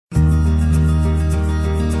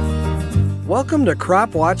Welcome to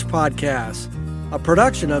Crop Watch Podcast, a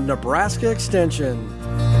production of Nebraska Extension.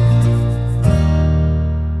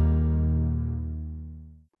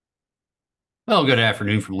 Well, good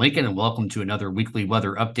afternoon from Lincoln, and welcome to another weekly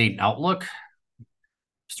weather update and outlook.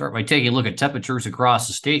 Start by taking a look at temperatures across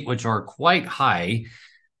the state, which are quite high,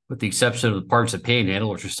 with the exception of the parts of Panhandle,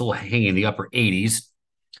 which are still hanging in the upper 80s.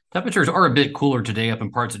 Temperatures are a bit cooler today up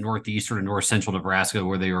in parts of northeastern and north central Nebraska,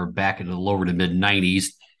 where they are back into the lower to mid 90s.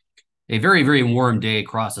 A very, very warm day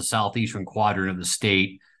across the southeastern quadrant of the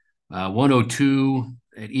state. 102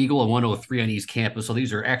 at Eagle and 103 on East Campus. So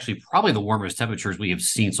these are actually probably the warmest temperatures we have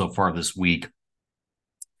seen so far this week.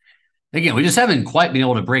 Again, we just haven't quite been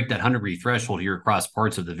able to break that 100-degree threshold here across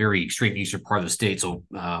parts of the very extreme eastern part of the state. So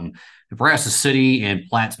Nebraska City and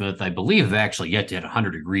Plattsmouth, I believe, have actually yet to hit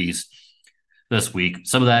 100 degrees this week.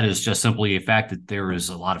 Some of that is just simply a fact that there is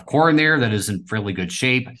a lot of corn there that is in fairly good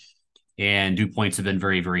shape, and dew points have been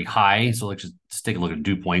very, very high. So let's just take a look at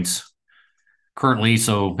dew points currently.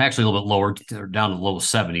 So actually a little bit lower, they're down to the low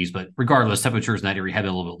 70s, but regardless, temperatures in that area have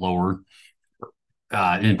been a little bit lower,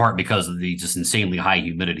 in part because of the just insanely high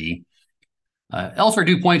humidity. Elsewhere,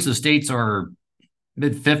 dew points in the states are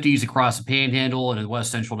mid-50s across the Panhandle and in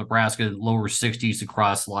west central Nebraska, lower 60s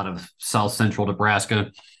across a lot of south central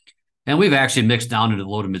Nebraska. And we've actually mixed down into the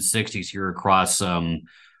low to mid-60s here across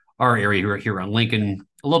our area here on Lincoln,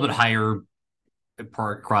 a little bit higher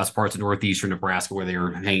across parts of northeastern Nebraska where they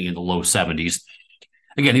are hanging in the low 70s.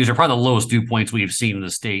 Again, these are probably the lowest dew points we've seen in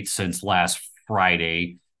the state since last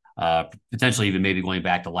Friday, potentially even maybe going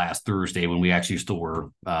back to last Thursday when we actually still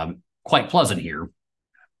were quite pleasant here.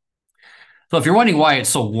 So if you're wondering why it's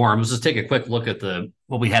so warm, let's just take a quick look at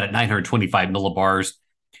what we had at 925 millibars.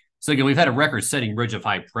 So again, we've had a record-setting ridge of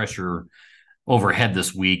high pressure overhead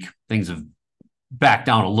this week. Things have backed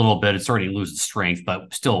down a little bit. It's starting to lose its strength,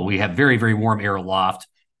 but still we have very, very warm air aloft.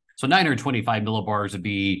 So 925 millibars would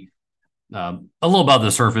be a little above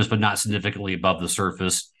the surface, but not significantly above the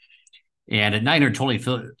surface. And at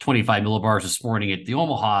 925 millibars this morning at the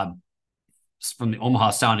Omaha, from the Omaha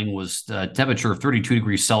sounding, was a temperature of 32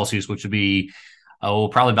 degrees Celsius, which would be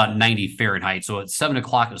probably about 90 Fahrenheit. So at 7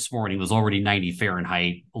 o'clock this morning, it was already 90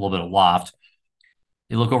 Fahrenheit, a little bit aloft.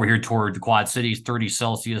 You look over here toward the Quad Cities, 30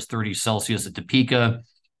 Celsius at Topeka.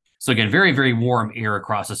 So again, very, very warm air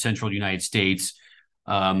across the central United States.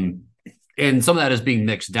 And some of that is being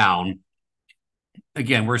mixed down.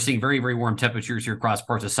 Again, we're seeing very, very warm temperatures here across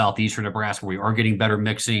parts of southeastern Nebraska. We are getting better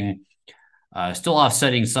mixing. Still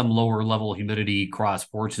offsetting some lower level humidity across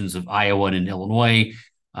portions of Iowa and Illinois.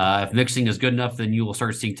 If mixing is good enough, then you will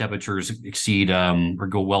start seeing temperatures exceed or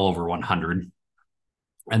go well over 100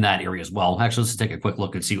 in that area as well. Actually, let's take a quick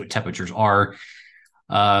look and see what temperatures are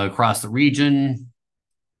across the region.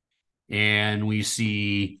 And we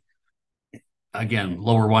see, again,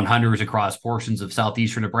 lower 100s across portions of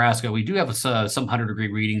southeastern Nebraska. We do have some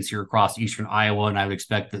 100-degree readings here across eastern Iowa, and I would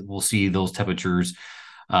expect that we'll see those temperatures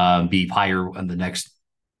be higher on the next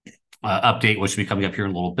update, which will be coming up here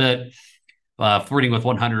in a little bit. Flirting with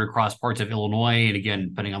 100 across parts of Illinois. And again,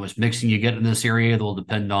 depending on how much mixing you get in this area, they'll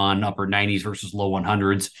depend on upper 90s versus low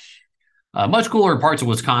 100s. Much cooler in parts of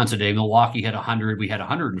Wisconsin today. Milwaukee had 100. We had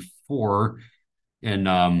 104 in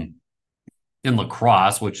La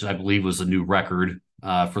Crosse, which I believe was a new record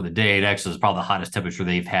for the day. It actually is probably the hottest temperature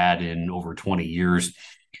they've had in over 20 years.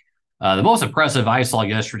 The most impressive I saw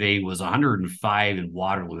yesterday was 105 in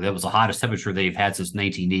Waterloo. That was the hottest temperature they've had since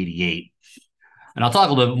 1988. And I'll talk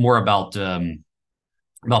a little bit more about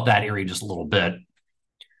that area in just a little bit.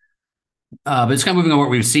 But it's kind of moving on what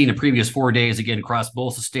we've seen the previous 4 days, again, across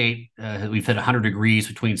both the state. We've hit 100 degrees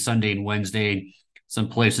between Sunday and Wednesday. Some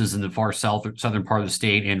places in the far southern part of the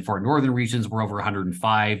state and far northern regions were over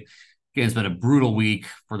 105. Again, it's been a brutal week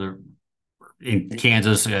in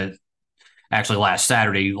Kansas. Actually, last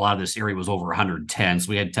Saturday, a lot of this area was over 110. So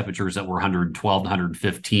we had temperatures that were 112,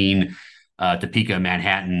 115. Topeka,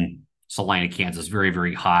 Manhattan, Salina, Kansas, very,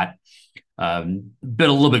 very hot. Been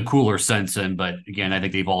a little bit cooler since then, but again, I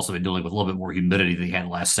think they've also been dealing with a little bit more humidity than they had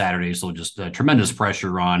last Saturday. So just tremendous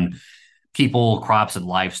pressure on people, crops, and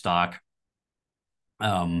livestock.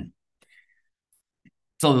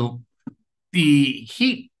 So the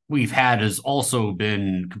heat we've had has also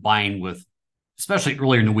been combined with, especially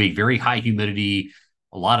earlier in the week, very high humidity,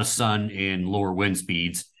 a lot of sun, and lower wind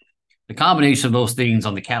speeds. The combination of those things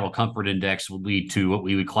on the cattle comfort index would lead to what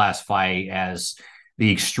we would classify as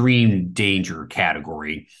the extreme danger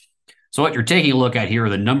category. So what you're taking a look at here are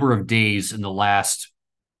the number of days in the last,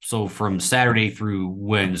 so from Saturday through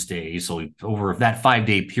Wednesday, so over that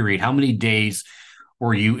 5-day period, how many days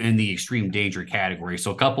were you in the extreme danger category?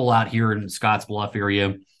 So a couple out here in the Scottsbluff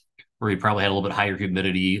area where you probably had a little bit higher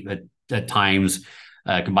humidity. That at times,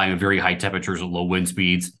 combined with very high temperatures and low wind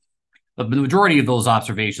speeds. But the majority of those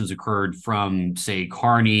observations occurred from, say,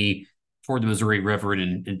 Kearney toward the Missouri River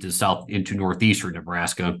and into northeastern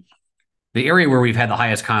Nebraska. The area where we've had the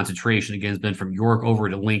highest concentration, again, has been from York over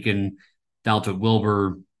to Lincoln, down to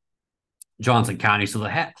Wilbur, Johnson County. So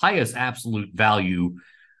the highest absolute value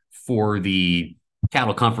for the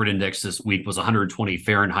cattle comfort index this week was 120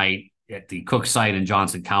 Fahrenheit at the Cook site in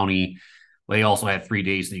Johnson County. They also had 3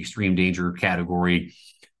 days in the extreme danger category.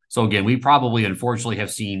 So again, we probably, unfortunately,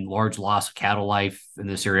 have seen large loss of cattle life in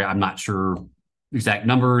this area. I'm not sure exact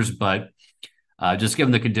numbers, but just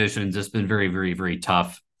given the conditions, it's been very, very, very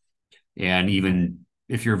tough. And even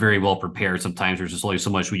if you're very well prepared, sometimes there's just only so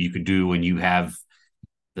much you can do when you have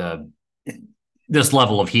this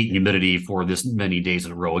level of heat and humidity for this many days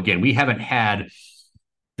in a row. Again, we haven't had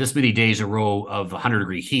this many days in a row of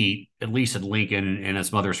 100-degree heat, at least in Lincoln and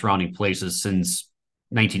some other surrounding places, since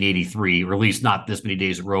 1983, or at least not this many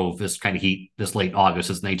days in a row of this kind of heat this late August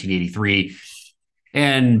since 1983.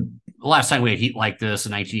 And the last time we had heat like this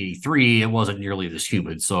in 1983, it wasn't nearly this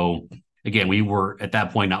humid. So again, we were at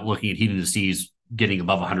that point not looking at heat indices getting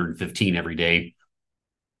above 115 every day.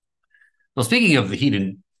 Well, speaking of the heat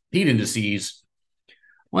indices,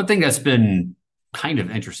 one thing that's been kind of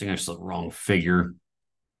interesting, I just the wrong figure.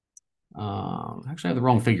 Actually, I have the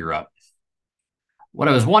wrong figure up. What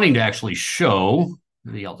I was wanting to actually show,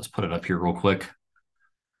 maybe I'll just put it up here real quick,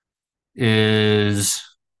 is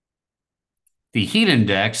the heat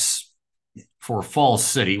index for Falls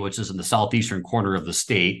City, which is in the southeastern corner of the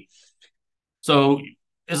state. So,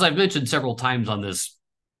 as I've mentioned several times on these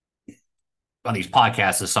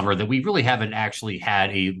podcasts this summer, that we really haven't actually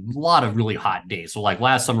had a lot of really hot days. So like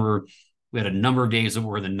last summer, we had a number of days that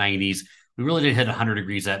were in the 90s. We really didn't hit 100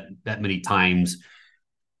 degrees that many times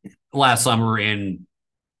last summer. And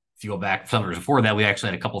if you go back summers before that, we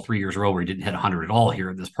actually had a couple 3 years in a row where we didn't hit 100 at all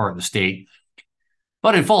here in this part of the state.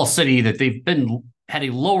 But in Falls City, that they've had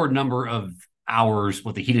a lower number of hours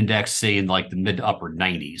with the heat index, say in like the mid to upper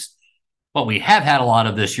 90s. What we have had a lot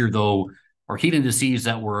of this year, though, are heat indices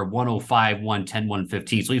that were 105, 110,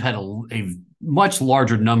 115. So we've had a much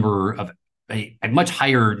larger number of a much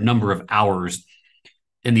higher number of hours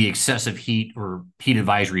in the excessive heat or heat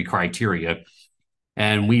advisory criteria.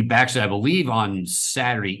 And we actually, I believe on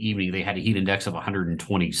Saturday evening, they had a heat index of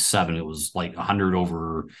 127. It was like 100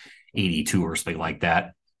 over 82 or something like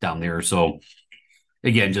that down there. So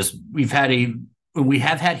again, when we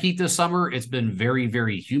have had heat this summer, it's been very,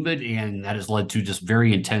 very humid, and that has led to just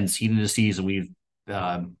very intense heat indices, and we've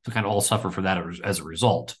kind of all suffer for that as a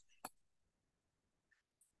result.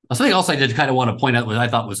 Something else I did kind of want to point out that I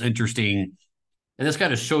thought was interesting, and this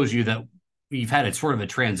kind of shows you that we've had a sort of a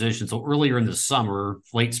transition. So earlier in the summer,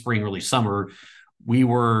 late spring, early summer, we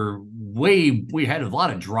had a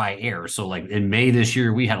lot of dry air. So like in May this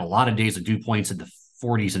year, we had a lot of days of dew points in the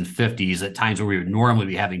 40s and 50s at times where we would normally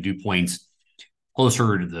be having dew points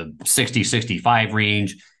closer to the 60, 65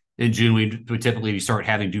 range. In June, we would typically start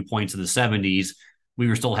having dew points in the 70s. We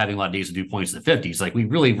were still having a lot of days of dew points in the 50s. Like we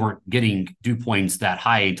really weren't getting dew points that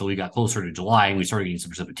high until we got closer to July and we started getting some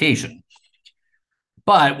precipitation.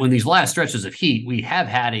 But when these last stretches of heat, we have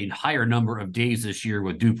had a higher number of days this year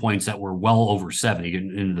with dew points that were well over 70,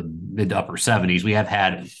 in the mid to upper 70s. We have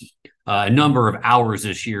had a number of hours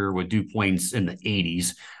this year with dew points in the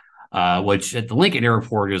 80s. Which at the Lincoln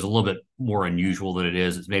Airport is a little bit more unusual than it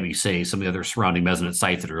is. It's maybe, say, some of the other surrounding mesonet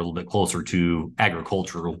sites that are a little bit closer to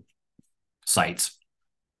agricultural sites.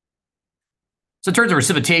 So in terms of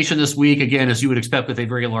precipitation this week, again, as you would expect with a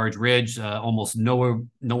very large ridge, almost no one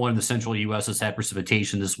in the central U.S. has had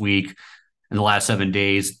precipitation this week in the last 7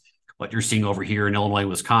 days. What you're seeing over here in Illinois,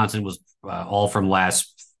 Wisconsin was all from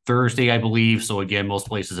last Thursday, I believe. So again, most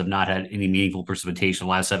places have not had any meaningful precipitation in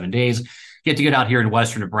the last 7 days. Get to get out here in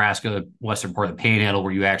western Nebraska, western part of the Panhandle,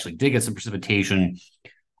 where you actually did get some precipitation.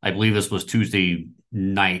 I believe this was Tuesday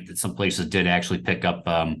night that some places did actually pick up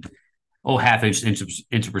half-inch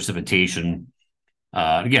into precipitation.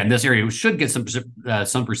 Again, this area should get some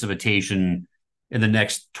precipitation in the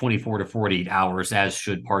next 24 to 48 hours, as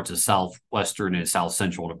should parts of southwestern and south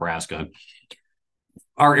central Nebraska.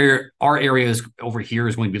 Our area over here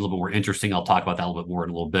is going to be a little bit more interesting. I'll talk about that a little bit more in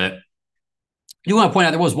a little bit. I do want to point out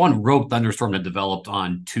there was one rogue thunderstorm that developed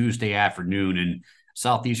on Tuesday afternoon in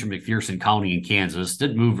southeastern McPherson County in Kansas.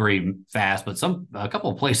 Didn't move very fast, but a couple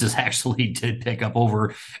of places actually did pick up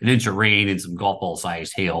over an inch of rain and some golf ball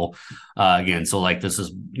sized hail. Again, so like this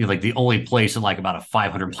is like the only place in like about a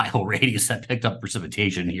 500-mile radius that picked up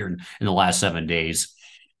precipitation here in the last 7 days.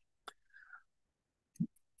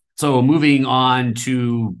 So moving on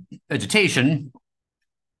to vegetation.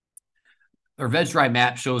 our veg dry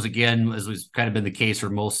map shows, again, as has kind of been the case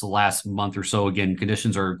for most of the last month or so, again,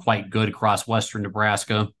 conditions are quite good across western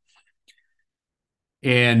Nebraska.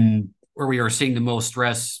 And where we are seeing the most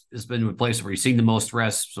stress has been a place where we're seeing the most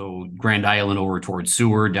stress. So Grand Island over towards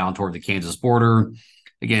Seward, down toward the Kansas border.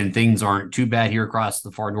 Again, things aren't too bad here across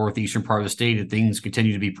the far northeastern part of the state, and things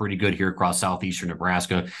continue to be pretty good here across southeastern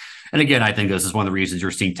Nebraska. And again, I think this is one of the reasons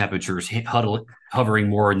you're seeing temperatures hovering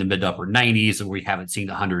more in the mid to upper 90s, and we haven't seen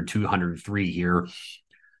 100, 203 here.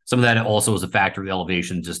 Some of that also is a factor of the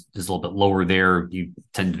elevation just is a little bit lower there. You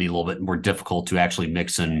tend to be a little bit more difficult to actually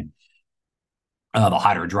mix in the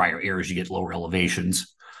hotter, drier air as you get lower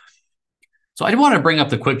elevations. So I want to bring up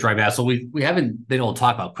the quick dry map. So we haven't been able to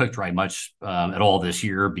talk about quick dry much at all this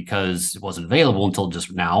year because it wasn't available until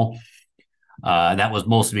just now. And that was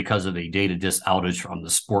mostly because of a data disk outage from the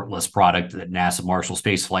Sportless product that NASA Marshall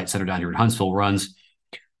Space Flight Center down here in Huntsville runs.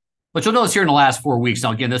 But you'll notice here in the last 4 weeks,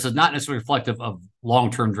 now again, this is not necessarily reflective of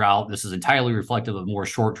long-term drought. This is entirely reflective of more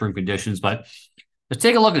short-term conditions. But let's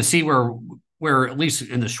take a look and see where at least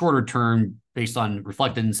in the shorter term, based on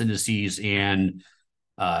reflectance indices and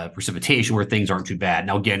precipitation, where things aren't too bad.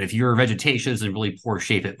 Now, again, if your vegetation is in really poor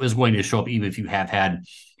shape, it is going to show up even if you have had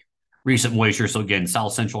recent moisture. So again,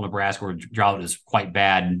 south central Nebraska, where drought is quite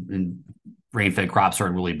bad and rain-fed crops are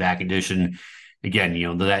in really bad condition.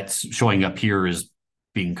 Again, that's showing up here as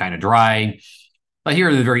being kind of dry. But here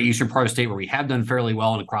in the very eastern part of the state, where we have done fairly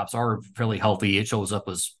well and the crops are fairly healthy, it shows up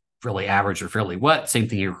as fairly average or fairly wet. Same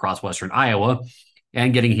thing here across western Iowa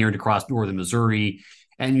and getting here to cross northern Missouri.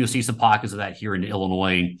 And you'll see some pockets of that here in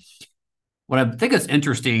Illinois. What I think is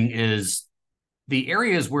interesting is the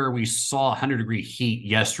areas where we saw 100-degree heat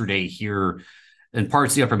yesterday here in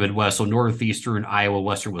parts of the upper Midwest, so northeastern Iowa,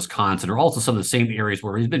 western Wisconsin, are also some of the same areas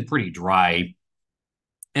where it's been pretty dry.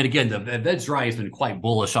 And again, the veg dry has been quite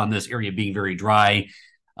bullish on this area being very dry.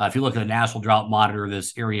 If you look at the National Drought Monitor,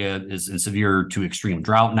 this area is in severe to extreme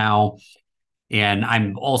drought now. And I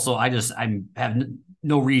have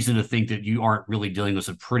no reason to think that you aren't really dealing with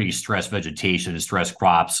some pretty stressed vegetation and stressed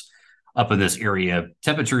crops up in this area.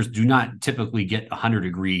 Temperatures do not typically get 100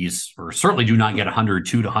 degrees, or certainly do not get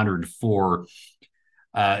 102 to 104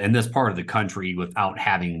 in this part of the country without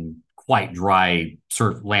having quite dry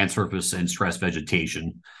land surface and stressed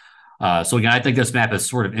vegetation. So again, I think this map is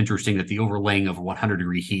sort of interesting that the overlaying of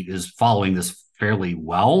 100-degree heat is following this fairly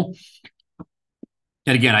well.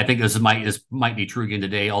 And again, I think this might be true again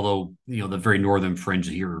today, although, the very northern fringe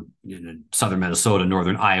here in southern Minnesota,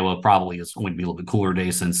 northern Iowa, probably is going to be a little bit cooler day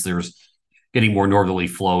since there's getting more northerly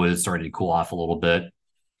flow and it's starting to cool off a little bit.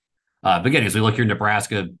 But again, as we look here in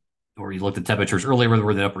Nebraska, or you looked at temperatures earlier, where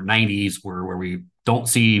we're in the upper 90s, where we don't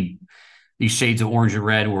see these shades of orange and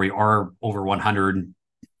red, where we are over 100,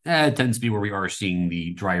 it tends to be where we are seeing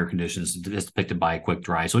the drier conditions as depicted by quick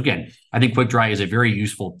dry. So again, I think quick dry is a very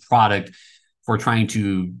useful product for trying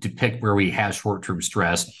to depict where we have short-term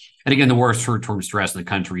stress. And again, the worst short-term stress in the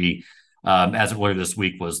country, as it were this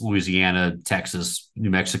week, was Louisiana, Texas,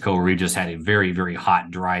 New Mexico, where we just had a very, very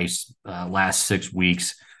hot, dry last 6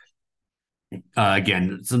 weeks.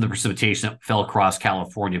 Again, some of the precipitation that fell across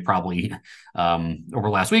California probably over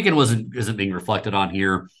last weekend isn't being reflected on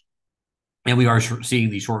here. And we are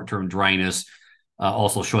seeing the short-term dryness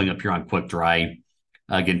also showing up here on quick dry.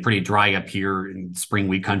 Again, pretty dry up here in spring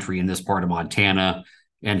wheat country in this part of Montana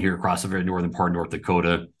and here across the very northern part of North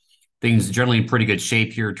Dakota. Things generally in pretty good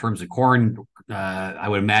shape here in terms of corn. I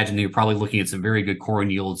would imagine you're probably looking at some very good corn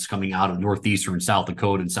yields coming out of northeastern South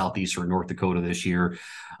Dakota and southeastern North Dakota this year.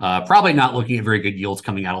 Probably not looking at very good yields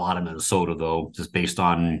coming out a lot of Minnesota, though, just based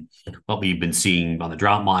on what we've been seeing on the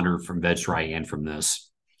drought monitor from veg dry and from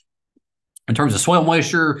this. In terms of soil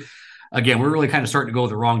moisture, again, we're really kind of starting to go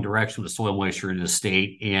the wrong direction with soil moisture in this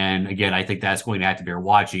state. And again, I think that's going to have to bear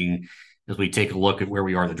watching as we take a look at where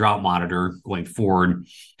we are in the drought monitor going forward.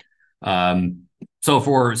 So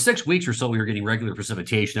for 6 weeks or so, we were getting regular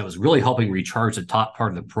precipitation that was really helping recharge the top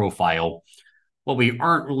part of the profile.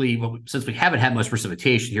 Since we haven't had much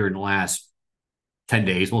precipitation here in the last 10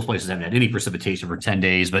 days, most places haven't had any precipitation for 10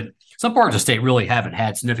 days, but some parts of the state really haven't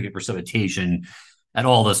had significant precipitation at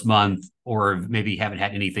all this month, or maybe haven't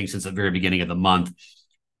had anything since the very beginning of the month.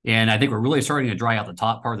 And I think we're really starting to dry out the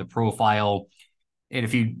top part of the profile. And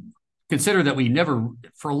if you consider that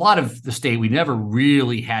for a lot of the state, we never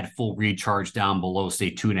really had full recharge down below,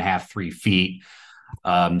 say, 2.5, 3 feet.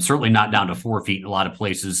 Certainly not down to 4 feet in a lot of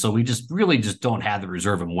places. So we just don't have the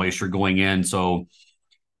reserve of moisture going in. So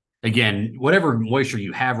again, whatever moisture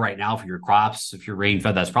you have right now for your crops, if you're rain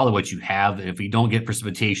fed, that's probably what you have. And if we don't get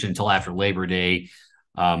precipitation until after Labor Day,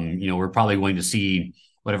 we're probably going to see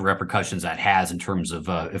whatever repercussions that has in terms of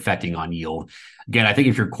affecting on yield. Again, I think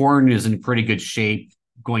if your corn is in pretty good shape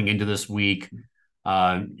going into this week,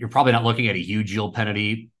 you're probably not looking at a huge yield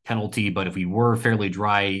penalty, but if we were fairly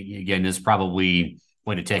dry, again, it's probably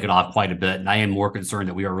going to take it off quite a bit. And I am more concerned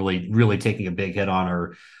that we are really taking a big hit on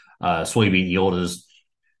our soybean yield. As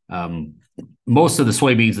most of the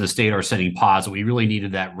soybeans in the state are setting pods, so we really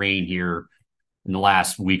needed that rain here in the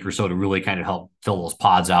last week or so to really kind of help fill those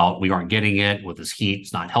pods out. We aren't getting it with this heat;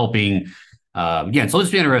 it's not helping. Again, so let's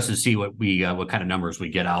be interested to see what kind of numbers we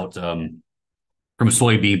get out from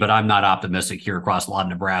soybean, but I'm not optimistic here across a lot of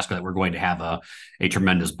Nebraska that we're going to have a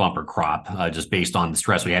tremendous bumper crop just based on the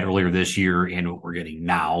stress we had earlier this year and what we're getting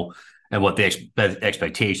now and what the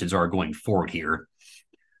expectations are going forward here.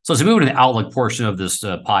 So as we move to the outlook portion of this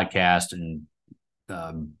podcast and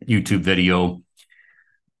YouTube video,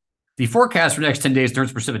 the forecast for the next 10 days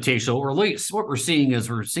turns precipitation. What we're seeing is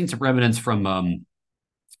we're seeing some remnants from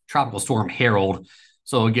Tropical Storm Harold.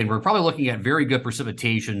 So again, we're probably looking at very good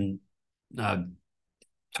precipitation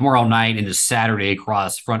tomorrow night into Saturday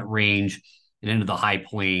across Front Range and into the high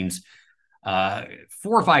plains. 4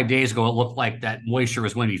 or 5 days ago, it looked like that moisture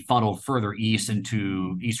was going to be funneled further east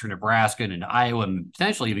into eastern Nebraska and into Iowa and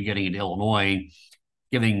potentially even getting into Illinois,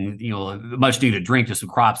 giving a much needed drink to some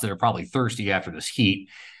crops that are probably thirsty after this heat.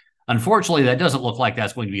 Unfortunately, that doesn't look like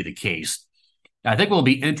that's going to be the case. I think what will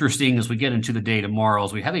be interesting as we get into the day tomorrow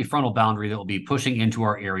is we have a frontal boundary that will be pushing into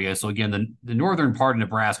our area. So again, the northern part of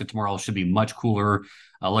Nebraska tomorrow should be much cooler.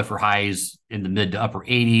 Look for highs in the mid to upper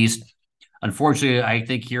 80s. Unfortunately, I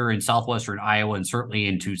think here in southwestern Iowa and certainly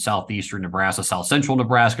into southeastern Nebraska, south central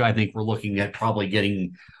Nebraska, I think we're looking at probably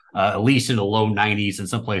getting at least in the low 90s. And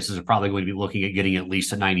some places are probably going to be looking at getting at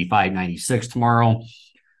least a 95, 96 tomorrow.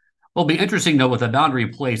 It'll be interesting, though, with the boundary in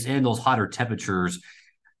place and those hotter temperatures.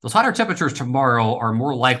 Those hotter temperatures tomorrow are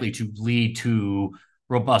more likely to lead to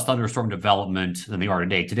robust thunderstorm development than they are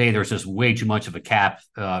today. Today, there's just way too much of a cap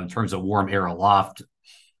in terms of warm air aloft.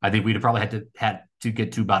 I think we'd probably had to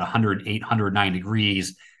get to about 108, 109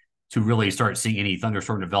 degrees to really start seeing any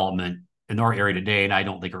thunderstorm development in our area today. And I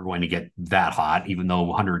don't think we're going to get that hot, even though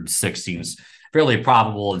 106 seems fairly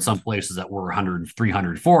probable in some places that were 103,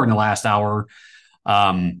 104 in the last hour.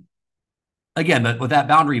 Again, but with that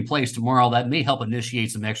boundary in place tomorrow, that may help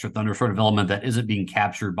initiate some extra thunderstorm development that isn't being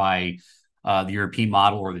captured by the European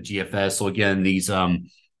model or the GFS. So again, these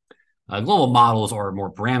global models are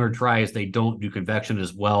more parameterized. They don't do convection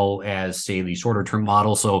as well as, say, the shorter term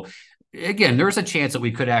model. So again, there's a chance that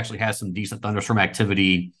we could actually have some decent thunderstorm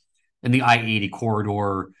activity in the I-80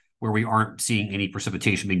 corridor where we aren't seeing any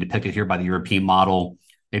precipitation being depicted here by the European model.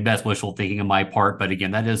 Maybe that's wishful thinking on my part, but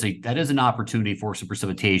again, that is an opportunity for some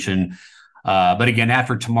precipitation. But again,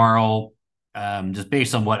 after tomorrow, just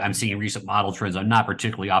based on what I'm seeing in recent model trends, I'm not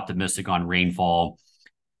particularly optimistic on rainfall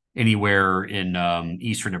anywhere in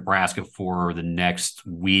eastern Nebraska for the next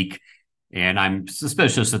week. And I'm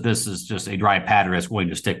suspicious that this is just a dry pattern that's going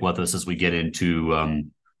to stick with us as we get into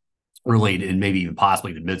early and maybe even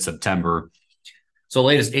possibly to mid-September. So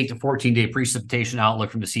latest 8 to 14 day precipitation outlook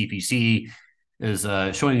from the CPC is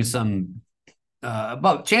showing some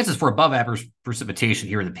chances for above average precipitation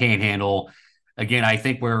here in the Panhandle. Again, I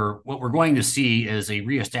think what we're going to see is a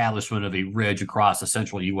reestablishment of a ridge across the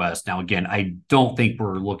central U.S. Now, again, I don't think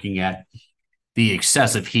we're looking at the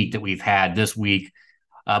excessive heat that we've had this week,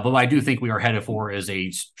 but what I do think we are headed for is a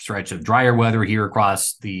stretch of drier weather here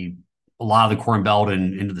across a lot of the Corn Belt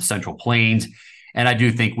and into the Central Plains. And I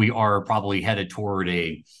do think we are probably headed toward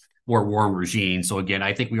a more warm regime. So again,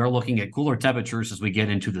 I think we are looking at cooler temperatures as we get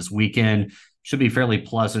into this weekend. Should be fairly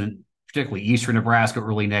pleasant, particularly eastern Nebraska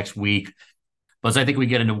early next week. But as I think we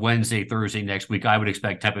get into Wednesday, Thursday next week, I would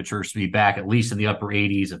expect temperatures to be back at least in the upper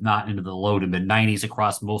 80s, if not into the low to mid 90s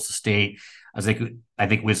across most of the state. I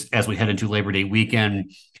think as we head into Labor Day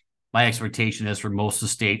weekend, my expectation is for most of the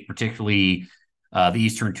state, particularly the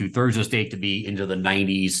eastern 2/3 of the state, to be into the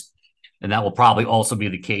 90s. And that will probably also be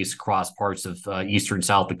the case across parts of eastern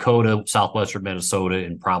South Dakota, southwestern Minnesota,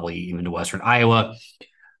 and probably even to western Iowa.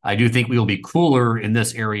 I do think we will be cooler in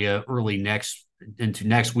this area into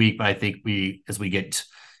next week, but I think as we get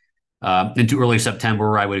into early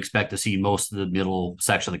September, I would expect to see most of the middle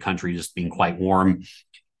section of the country just being quite warm.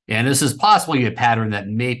 And this is possibly a pattern that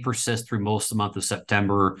may persist through most of the month of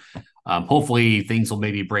September. Hopefully, things will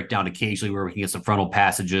maybe break down occasionally where we can get some frontal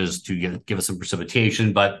passages to give us some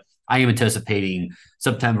precipitation, but I am anticipating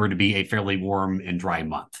September to be a fairly warm and dry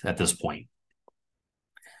month at this point.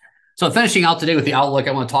 So finishing out today with the outlook,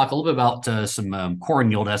 I want to talk a little bit about some corn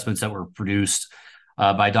yield estimates that were produced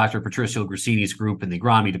by Dr. Patricio Grassini's group in the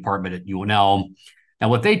agronomy department at UNL. Now,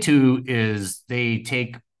 what they do is they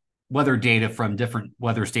take weather data from different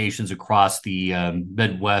weather stations across the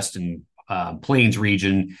Midwest and Plains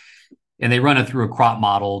region, and they run it through a crop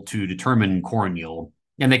model to determine corn yield.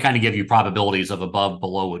 And they kind of give you probabilities of above,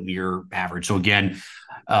 below, and near average. So again,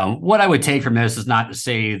 what I would take from this is not to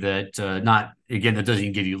say that that doesn't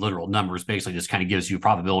even give you literal numbers. Basically, just kind of gives you a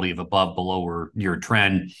probability of above, below, or near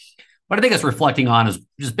trend. What I think it's reflecting on is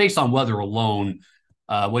just based on weather alone.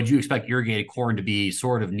 Would you expect irrigated corn to be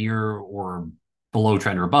sort of near or below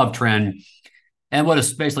trend or above trend? And what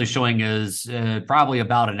it's basically showing is probably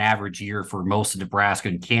about an average year for most of Nebraska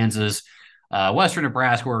and Kansas. Western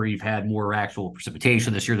Nebraska, where we've had more actual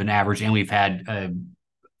precipitation this year than average, and we've had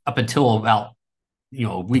up until about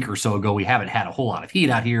a week or so ago, we haven't had a whole lot of heat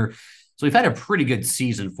out here. So we've had a pretty good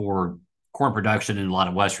season for corn production in a lot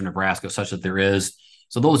of Western Nebraska, such that there is.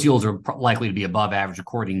 So those yields are likely to be above average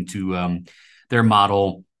according to their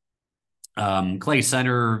model. Clay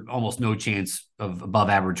Center, almost no chance of above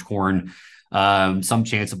average corn, some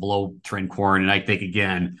chance of below trend corn. And I think,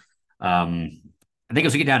 again, I think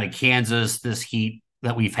as we get down to Kansas, this heat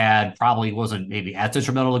that we've had probably wasn't maybe as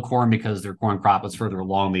detrimental to corn because their corn crop is further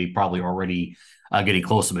along. They probably already getting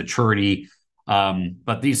close to maturity.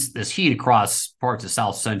 But this heat across parts of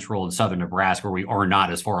South Central and Southern Nebraska, where we are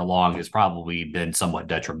not as far along, has probably been somewhat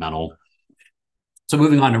detrimental. So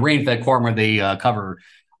moving on to rain-fed corn, where they cover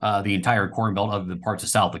the entire corn belt other than parts of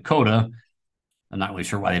South Dakota. I'm not really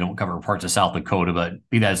sure why they don't cover parts of South Dakota, but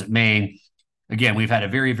be that as it may, again, we've had a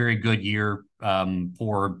very, very good year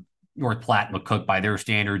for North Platte and McCook by their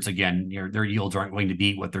standards. Again, their yields aren't going to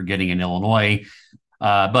beat what they're getting in Illinois,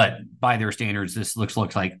 but by their standards, this looks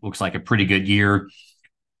like a pretty good year.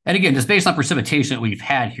 And again, just based on precipitation that we've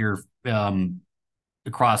had here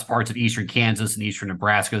across parts of eastern Kansas and eastern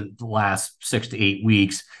Nebraska the last 6 to 8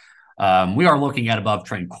 weeks, we are looking at above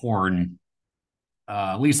trend corn.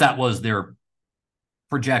 At least that was their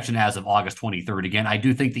projection as of August 23rd. Again, I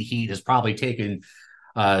do think the heat has probably taken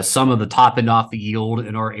some of the top end off the yield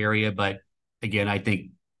in our area. But again, I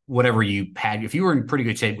think whatever you had, if you were in pretty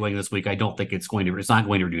good shape going this week, I don't think it's not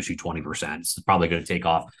going to reduce you 20%. It's probably going to take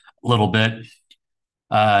off a little bit.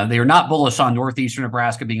 They are not bullish on northeastern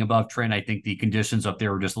Nebraska being above trend. I think the conditions up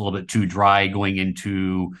there were just a little bit too dry going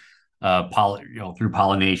into through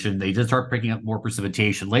pollination. They did start picking up more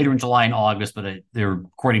precipitation later in July and August, but they're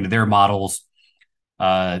according to their models,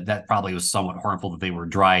 that probably was somewhat harmful that they were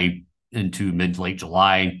dry into mid to late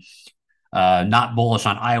July. Not bullish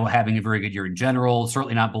on Iowa having a very good year in general.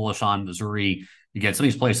 Certainly not bullish on Missouri. Again, some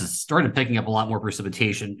of these places started picking up a lot more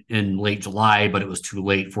precipitation in late July, but it was too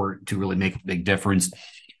late for it to really make a big difference.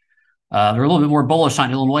 They're a little bit more bullish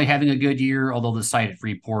on Illinois having a good year, although the site at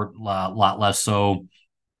Freeport a lot less so.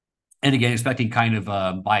 And again, expecting kind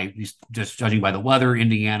of by just judging by the weather,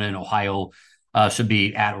 Indiana and Ohio should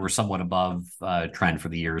be at or somewhat above trend for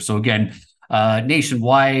the year. So again,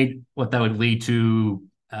 nationwide, what that would lead to,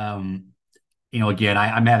 again,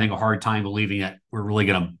 I'm having a hard time believing that we're really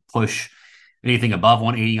going to push anything above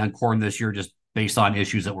 180 on corn this year, just based on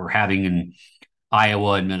issues that we're having in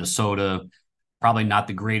Iowa and Minnesota. Probably not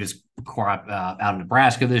the greatest crop out of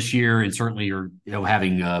Nebraska this year, and certainly you're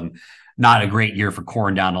having not a great year for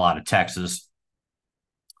corn down a lot of Texas.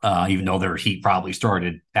 Even though their heat probably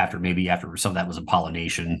started after some of that was in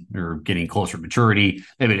pollination or getting closer to maturity.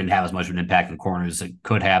 Maybe it didn't have as much of an impact on corn as it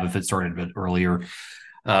could have if it started a bit earlier.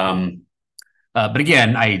 But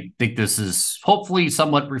again, I think this is hopefully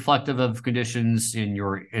somewhat reflective of conditions in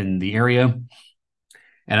the area.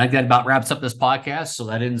 And I think that about wraps up this podcast. So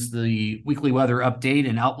that ends the weekly weather update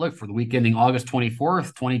and outlook for the week ending August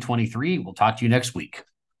 24th, 2023. We'll talk to you next week.